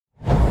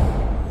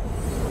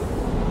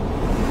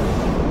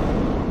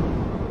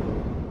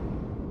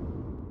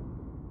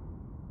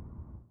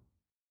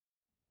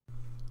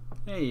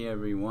Hey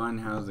everyone,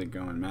 how's it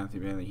going?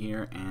 Matthew Bailey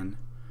here, and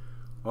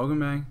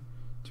welcome back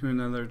to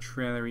another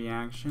trailer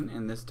reaction,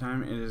 and this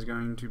time it is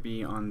going to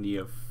be on the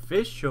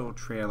official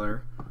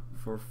trailer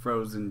for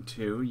Frozen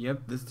 2.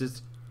 Yep, this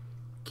just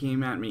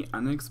came at me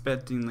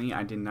unexpectedly.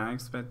 I did not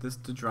expect this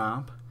to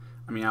drop.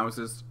 I mean, I was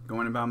just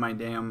going about my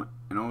day, and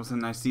all of a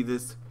sudden I see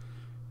this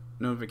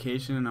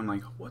notification, and I'm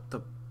like, what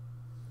the...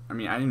 I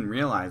mean, I didn't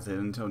realize it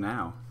until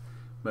now,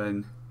 but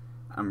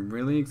I'm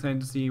really excited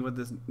to see what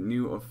this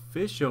new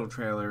official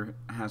trailer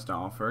has to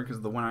offer,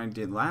 because the one I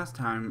did last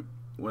time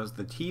was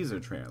the teaser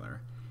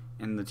trailer.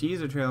 And the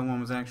teaser trailer one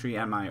was actually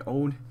at my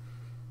old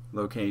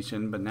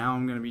location, but now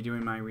I'm going to be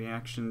doing my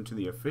reaction to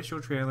the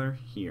official trailer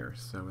here.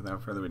 So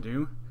without further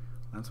ado,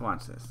 let's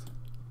watch this.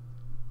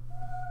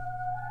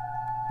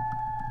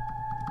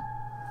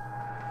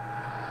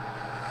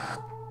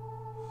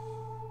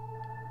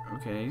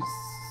 Okay,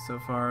 so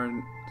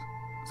far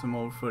some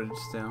old footage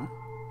still.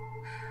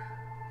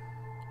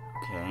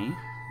 Okay,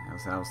 that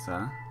was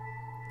Elsa.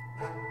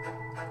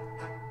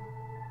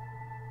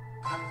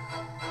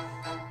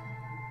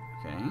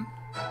 Okay.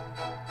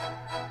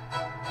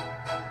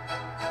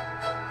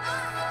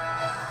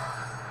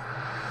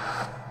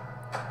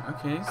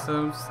 Okay,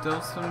 so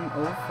still some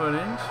old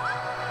footage.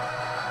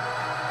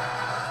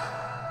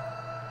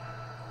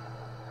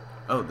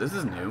 Oh, this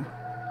is new.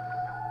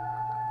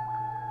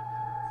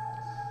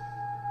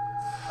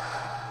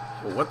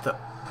 Well, what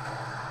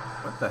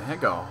the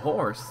heck, a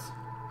horse?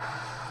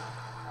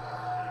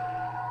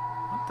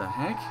 What the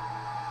heck?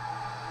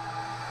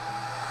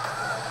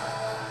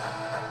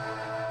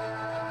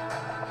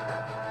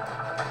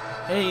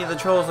 Hey, the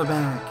trolls are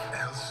back.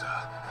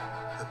 Elsa,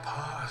 the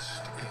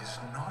past is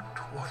not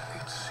what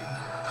it seems.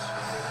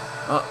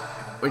 Oh,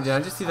 wait, did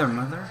I just see their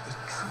mother? The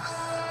truth.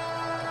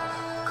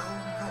 Go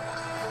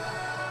north,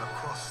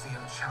 across the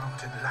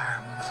enchanted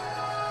lands,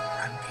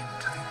 and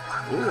into the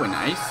unknown. Ooh, an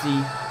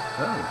icy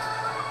boat.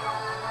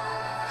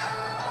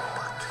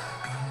 But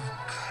be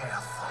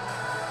careful.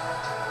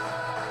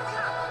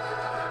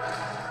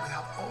 We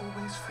have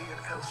always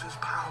feared Elsa's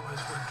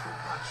powers were too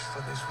much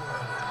for this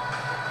world.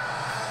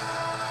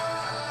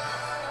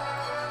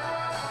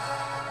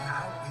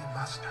 Now we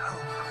must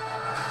hope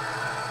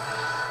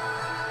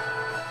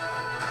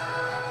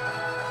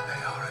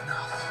they are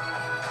enough.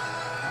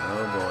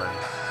 Oh boy.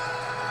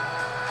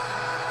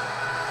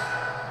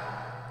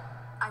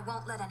 I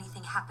won't let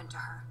anything happen to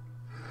her.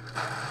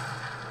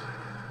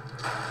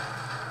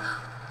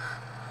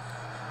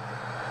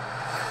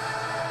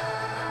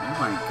 Oh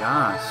my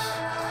gosh.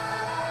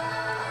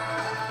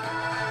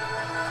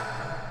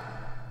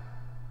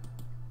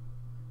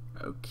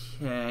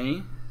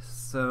 Okay,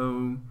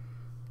 so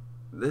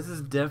this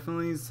is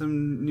definitely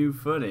some new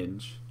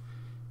footage.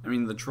 I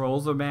mean, the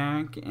trolls are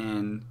back,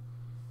 and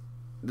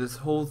this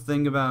whole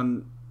thing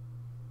about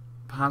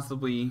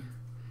possibly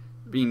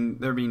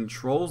there being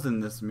trolls in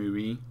this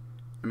movie,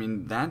 I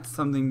mean, that's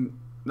something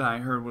that I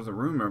heard was a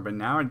rumor, but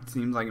now it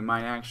seems like it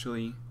might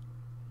actually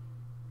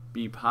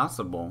be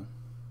possible.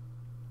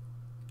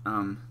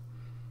 And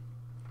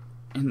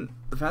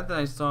the fact that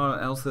I saw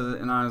Elsa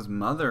and Anna's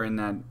mother in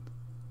that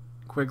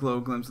quick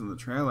little glimpse of the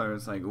trailer,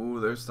 it's like,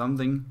 ooh, there's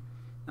something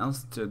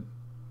else to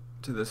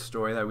this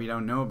story that we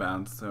don't know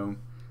about. So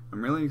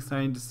I'm really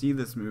excited to see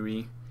this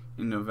movie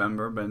in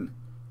November. But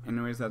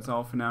anyways, that's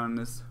all for now in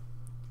this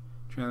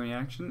trailer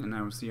reaction, and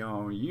I will see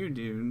all you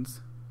dudes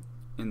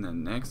in the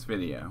next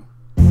video.